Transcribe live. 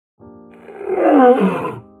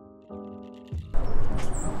Dude,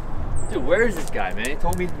 where is this guy, man? He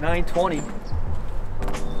told me 9:20.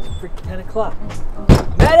 It's freaking 10 o'clock.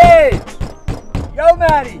 Maddie! Yo,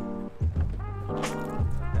 Maddie!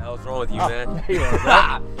 What the hell's wrong with you, man? There you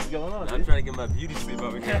are, what's going on, I'm dude? trying to get my beauty sleep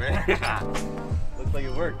over here, man. Looks like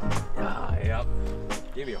it worked. Yep.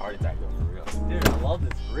 Gave me a heart attack, though, for real. Dude, I love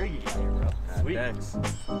this rig you got here, bro. Sweet. Thanks.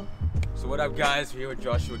 So what up, guys? We're here with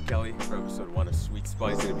Joshua Kelly for episode 1 of SweetSpot.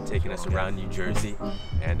 He's going to be taking us around New Jersey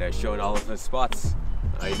and showing all of his spots.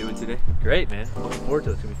 How you doing today? Great, man. Looking forward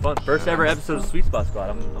to it. It's going to be fun. First ever episode of SweetSpot Squad.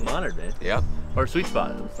 I'm honored, man. Yep. Or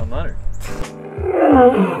SweetSpot. I'm honored.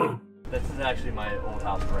 This is actually my old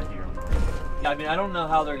house right here. Yeah, I mean, I don't know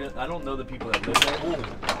how they're gonna, I don't know the people that live there.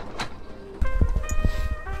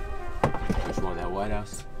 Which one, that White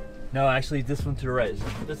House? No, actually, this one to the right.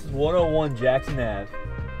 This is 101 Jackson Ave,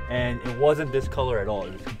 and it wasn't this color at all.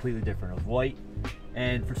 It was completely different. It was white,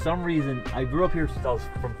 and for some reason, I grew up here since I was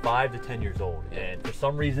from 5 to 10 years old, and for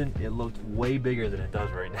some reason, it looked way bigger than it does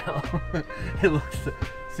right now. It looks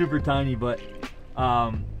super tiny, but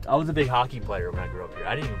I was a big hockey player when I grew up here.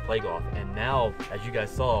 I didn't even play golf, and now, as you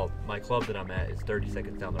guys saw, my club that I'm at is 30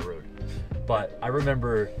 seconds down the road. But I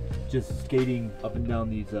remember just skating up and down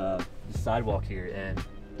these this sidewalk here, and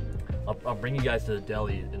I'll bring you guys to the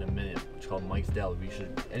deli in a minute. It's called Mike's Deli. We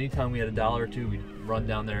should, anytime we had $1 or $2, we'd run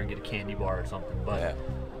down there and get a candy bar or something. But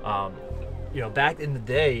you know, back in the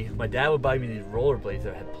day, my dad would buy me these rollerblades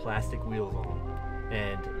that had plastic wheels on them.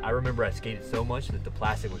 And I remember I skated so much that the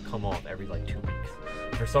plastic would come off every like 2 weeks.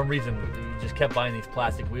 For some reason, we just kept buying these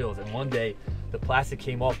plastic wheels. And one day, the plastic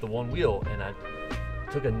came off the one wheel, and I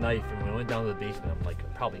took a knife and we went down to the basement. I'm like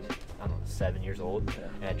probably, I don't know, 7 years old,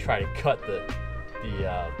 and I tried to cut the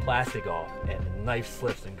plastic off, and the knife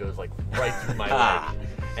slips and goes like right through my leg.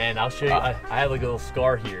 And I'll show you, I have like a little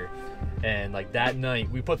scar here. And like that night,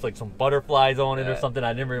 we put like some butterflies on it or something.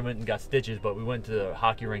 I never went and got stitches, but we went to the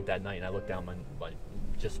hockey rink that night, and I looked down, my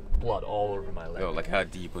just blood all over my leg. Oh, like how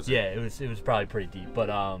deep was it? Yeah, it was probably pretty deep. But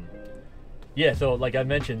yeah, so like I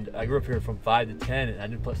mentioned, I grew up here from 5 to 10, and I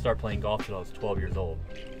didn't start playing golf till I was 12 years old,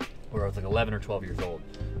 or I was like 11 or 12 years old.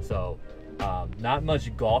 So not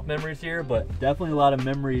much golf memories here, but definitely a lot of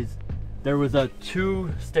memories. There was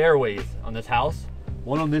 2 stairways on this house,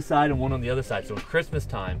 one on this side and one on the other side. So at Christmas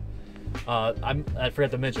time, I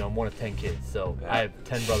forgot to mention, I'm one of 10 kids, so I have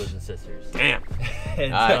 10 brothers and sisters. Damn.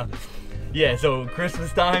 And yeah, so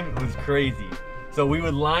Christmas time was crazy. So we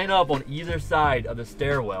would line up on either side of the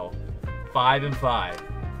stairwell, 5 and 5.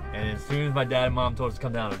 And as soon as my dad and mom told us to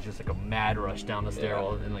come down, it was just like a mad rush down the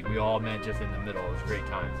stairwell, and like we all met just in the middle. It was great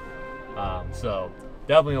times. So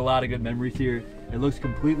definitely a lot of good memories here. It looks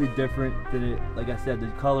completely different than it, like I said, the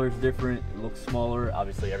color is different. It looks smaller.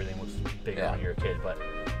 Obviously everything looks bigger when you're a kid, but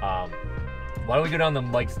why don't we go down to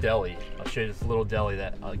Mike's Deli? I'll show you this little deli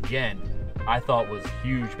that, again, I thought was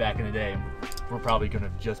huge back in the day. We're probably gonna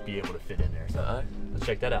just be able to fit in there. So let's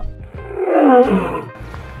check that out.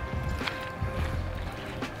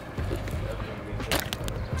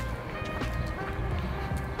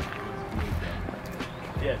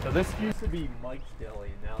 Yeah, so this used to be Mike's Deli,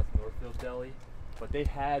 and now it's Northfield Deli. But they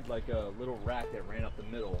had like a little rack that ran up the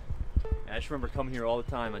middle. And I just remember coming here all the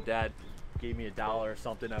time. My dad gave me $1 or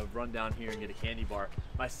something. I would run down here and get a candy bar.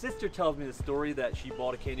 My sister tells me the story that she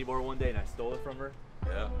bought a candy bar one day and I stole it from her.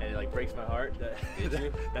 Yeah. And it like breaks my heart that,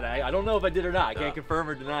 that I don't know if I did or not. I can't confirm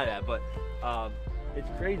or deny that, but it's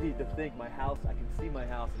crazy to think my house, I can see my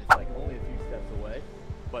house and it's like only a few steps away.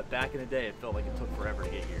 But back in the day, it felt like it took forever to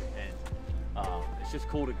get here. And it's just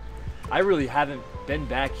cool to, I really haven't been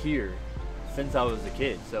back here since I was a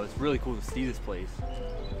kid. So it's really cool to see this place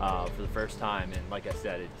for the first time. And like I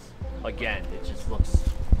said, it's, again, it just looks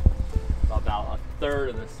about 1/3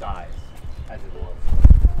 of the size as it was.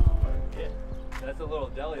 Yeah. That's a little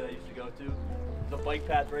deli that I used to go to. There's a bike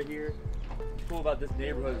path right here. What's cool about this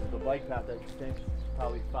neighborhood is the bike path that extends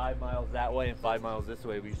probably 5 miles that way and 5 miles this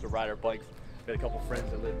way. We used to ride our bikes. We had a couple friends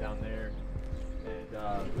that lived down there. And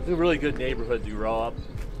it was a really good neighborhood to grow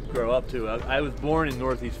up to. I was born in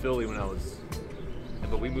Northeast Philly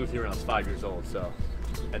but we moved here when I was 5 years old. So,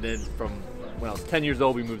 and then from when I was 10 years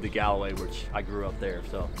old, we moved to Galloway, which I grew up there.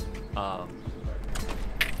 So,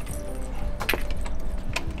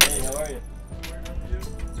 hey, how are you?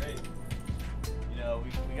 Great. You know,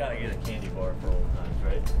 we gotta get a candy bar for old times,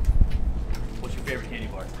 right? What's your favorite candy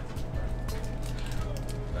bar?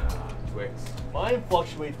 Twix. Mine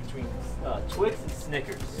fluctuates between Twix and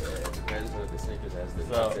Snickers. Yeah, it depends what the Snickers has the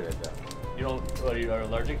So, nuts in it though. You don't, are you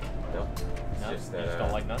allergic? No. No? Just, you just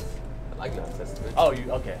don't like nuts? I like nuts, that's the Oh,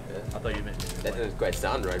 you, okay. Yeah. I thought you meant. That doesn't quite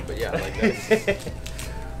sound right, but yeah, I like nuts.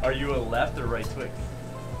 Are you a left or right Twix?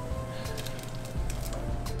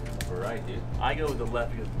 right, dude. I go with the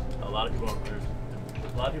left because a lot of people don't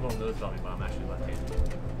know this about me, but I'm actually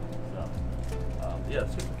left-handed. So, yeah,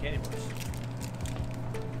 let's get some candy bars.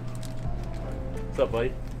 What's up,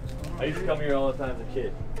 buddy? I used to come here all the time as a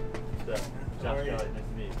kid. So, Josh Kelly, nice to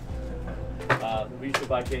meet you. We used to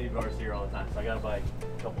buy candy bars here all the time, so I gotta buy a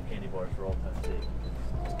couple candy bars for all time's sake.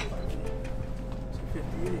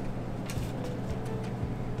 258.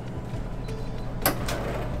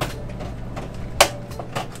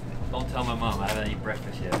 Don't tell my mom I haven't eaten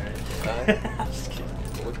breakfast yet, right? I'm just kidding.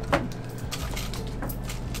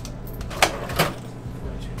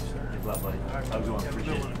 Good luck, buddy. Alright, I'm going.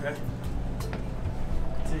 Appreciate it. Okay.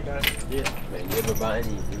 See you guys. Yeah. Man, you ever buy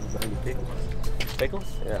any pickles? Pickles?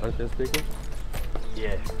 Yeah, aren't those pickles?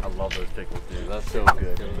 Yeah, I love those pickles, dude. That's so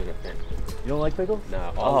good. You don't like pickles?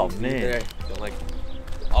 Nah. Oh man. Don't like.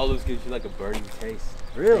 All those gives you like a burning taste.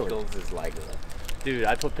 Really? Pickles is like. Dude,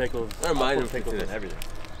 I put pickles. I don't mind put pickles in everything.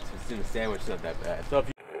 It's in the sandwich. It's not that bad. So if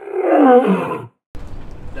you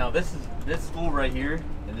now this school right here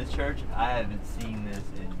in this church, I haven't seen this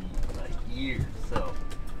in like years, so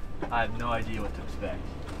I have no idea what to expect.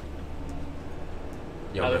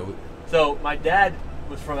 So my dad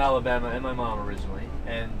was from Alabama and my mom originally,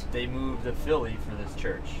 and they moved to Philly for this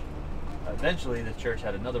church. Eventually, this church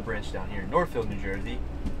had another branch down here in Northfield, New Jersey,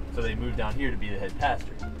 so they moved down here to be the head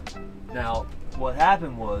pastor. Now, what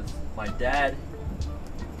happened was my dad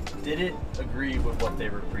didn't agree with what they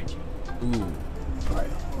were preaching. Ooh.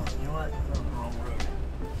 Alright, hold on. You know what? We're on the wrong road.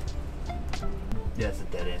 Yeah, it's a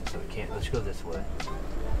dead end, so we can't. Let's go this way.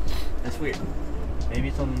 That's weird. Maybe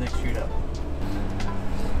it's on the next street up.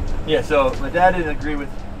 Yeah, so my dad didn't agree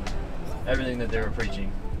with everything that they were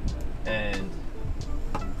preaching, and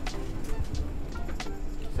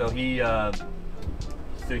so he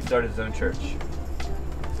started his own church.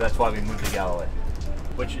 So that's why we moved to Galloway,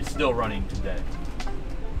 which is still running today.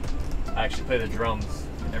 I actually play the drums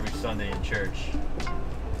every Sunday in church.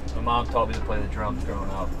 My mom taught me to play the drums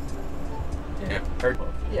growing up. Yeah.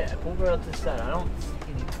 Yeah, pull right up to the side. I don't see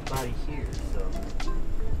anybody here, so.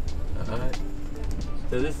 Alright.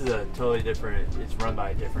 So this is a totally different, it's run by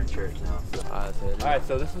a different church now. So. Alright,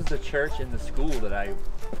 so this is the church in the school that I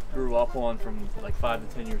grew up on from like 5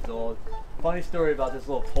 to 10 years old. Funny story about this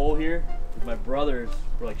little pole here, is my brothers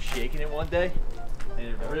were like shaking it one day, and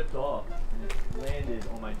it ripped off, and it landed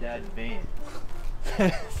on my dad's van.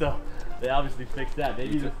 So they obviously fixed that.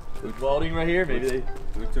 Maybe the welding right here, maybe they...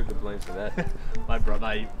 Who took the blame for that? my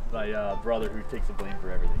brother who takes the blame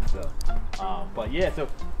for everything. So, but yeah, so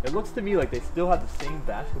it looks to me like they still have the same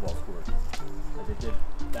basketball court that they did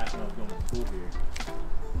back when I was going to school here.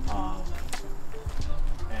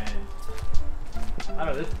 And I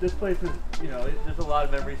don't know, this place is, you know, there's a lot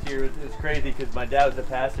of memories here. It's crazy because my dad was a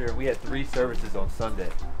pastor and we had 3 services on Sunday.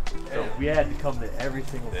 So we had to come to every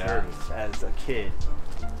single service as a kid.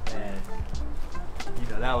 And you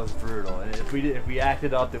know, that was brutal. And if we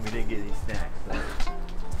acted up, then we didn't get any snacks. So,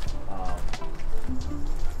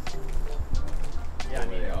 yeah, I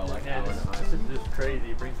mean, this is just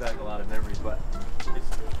crazy. It brings back a lot of memories, but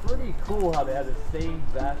it's pretty cool how they have the same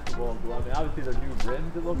basketball goal. I mean, obviously they're new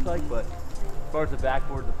rims, it looks like, but as far as the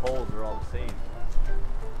backboards, the poles are all the same.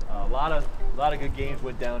 A lot of good games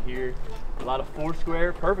went down here. A lot of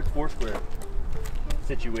perfect Foursquare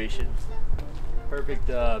situations. Perfect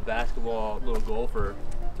basketball little goal for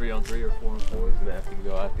 3-on-3 or 4-on-4. You're gonna have to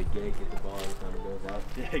go out the gate, get the ball every time it goes out.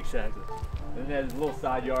 Yeah, exactly. And then there's a little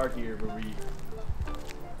side yard here where we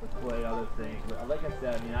play other things. But like I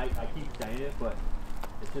said, I mean, I keep saying it, but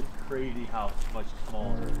it's just crazy how much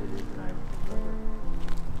smaller it is than I remember.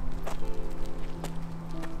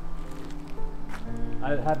 I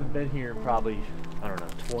haven't been here in probably, I don't know,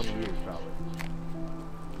 20 years probably.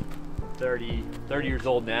 30 years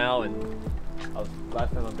old now, and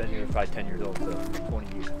last time I've been here was probably 10 years old, so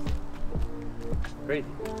 20 years. Crazy.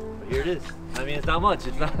 But here it is. I mean, it's not much.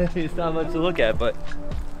 It's not much to look at, but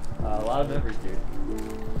a lot of memories here.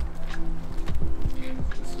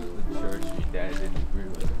 This was the church your dad didn't agree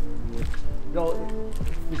with. No,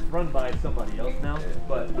 it's run by somebody else now,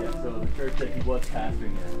 but yeah, so the church that he was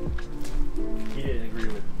pastoring at, he didn't agree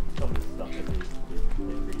with some of the stuff that they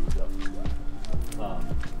preached. So,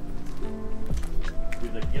 he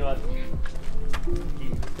was like, you know what? He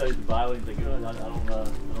studies the Bible. He's like, you know what? I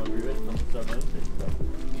don't agree with some of the stuff I don't think. So,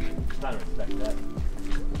 kind of respect that.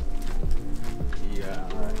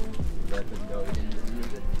 Let them know he didn't agree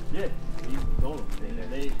with it. Yeah, he told them.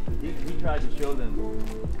 He tried to show them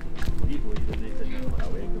people, and they said no.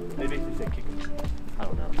 They basically said kick him. I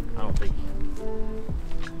don't know. I don't think.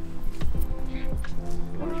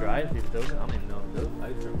 You want to try it? See if it's open? I don't even know if it's open. I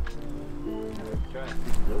just try it. See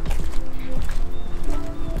if it's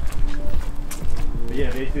open.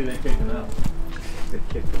 Hopefully they kick him out. They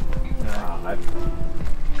kicked him. Alright.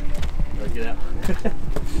 Get out.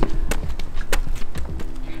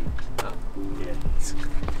 Oh. Yeah.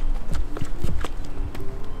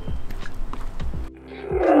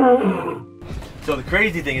 So the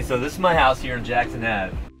crazy thing is, so this is my house here in Jackson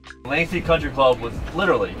Ave. Langston Country Club was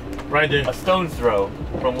literally right there, a stone's throw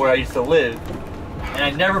from where I used to live, and I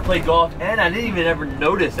never played golf, and I didn't even ever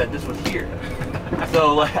notice that this was here.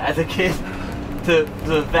 So like, as a kid, to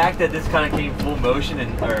the fact that this kind of came full motion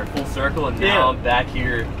or full circle, and now I'm back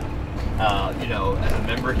here, you know, as a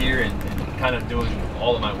member here and kind of doing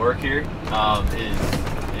all of my work here, is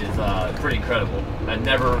pretty incredible. I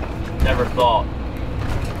never thought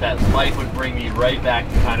that life would bring me right back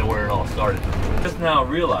to kind of where it all started. Just now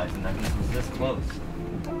realizing that this was this close.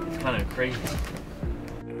 It's kind of crazy.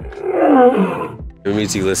 What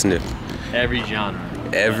music you listen to? Every genre.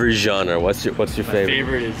 Every genre. What's your favorite? My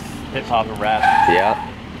favorite is hip hop and rap. Yeah.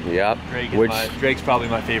 Yep. Drake's probably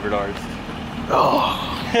my favorite artist. Oh.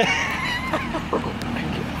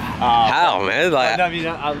 How, man? Like, I mean,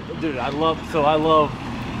 dude, I love. I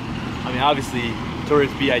mean, obviously,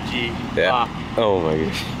 Notorious B.I.G. Yeah. Oh my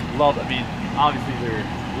gosh. Love. I mean, obviously they're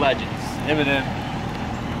legends. Eminem,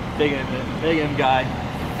 big M guy.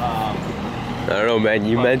 I don't know, man.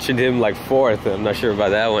 You mentioned him like fourth. I'm not sure about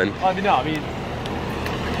that one. I mean, no. I mean,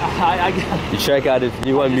 you check out his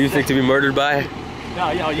new one, Music to Be Murdered By?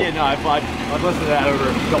 No, yeah, no. I've listened to that over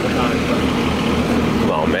a couple times. But.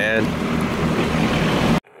 Come on, man.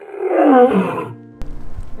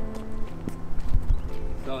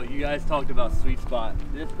 So you guys talked about SweetSpot.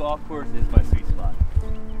 This golf course is my sweet spot.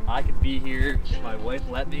 I could be here if my wife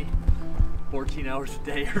let me 14 hours a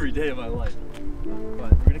day every day of my life.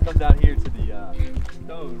 But we're gonna come down here to the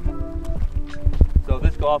stone. So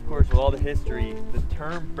this golf course, with all the history, the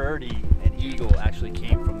term birdie and eagle actually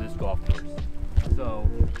came from this golf course. So,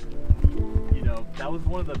 you know, that was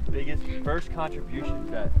one of the first contributions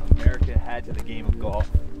that America had to the game of golf,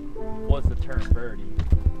 was the term birdie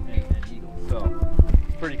and eagle. So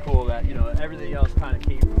it's pretty cool that, you know, everything else kind of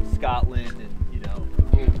came from Scotland and, you know, the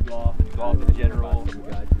rules of golf and golf in general.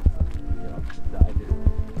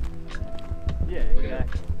 Yeah,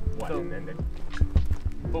 exactly.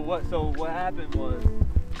 So what happened was,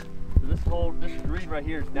 this green right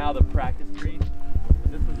here is now the practice green.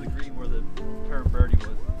 And this was the green where the term birdie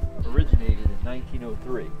was originated in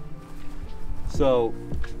 1903. So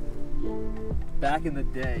back in the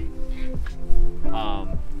day,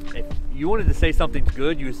 if you wanted to say something's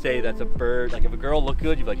good, you would say that's a bird. Like if a girl looked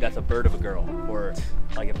good, you'd be like, that's a bird of a girl. Or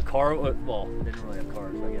like if a car, well, they didn't really have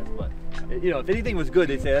cars, I guess, but you know, if anything was good,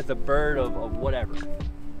 they'd say that's a bird of whatever.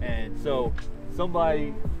 And so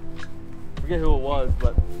somebody, forget who it was,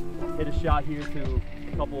 but hit a shot here to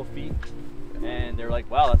a couple of feet, and they're like,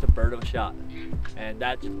 wow, that's a bird of a shot. And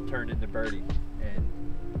that just turned into birdie. And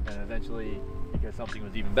eventually, because something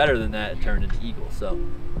was even better than that, it turned into eagle. So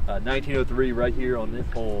 1903 right here on this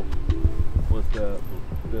hole was the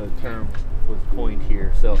term was coined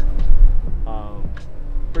here. So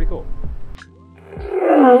pretty cool.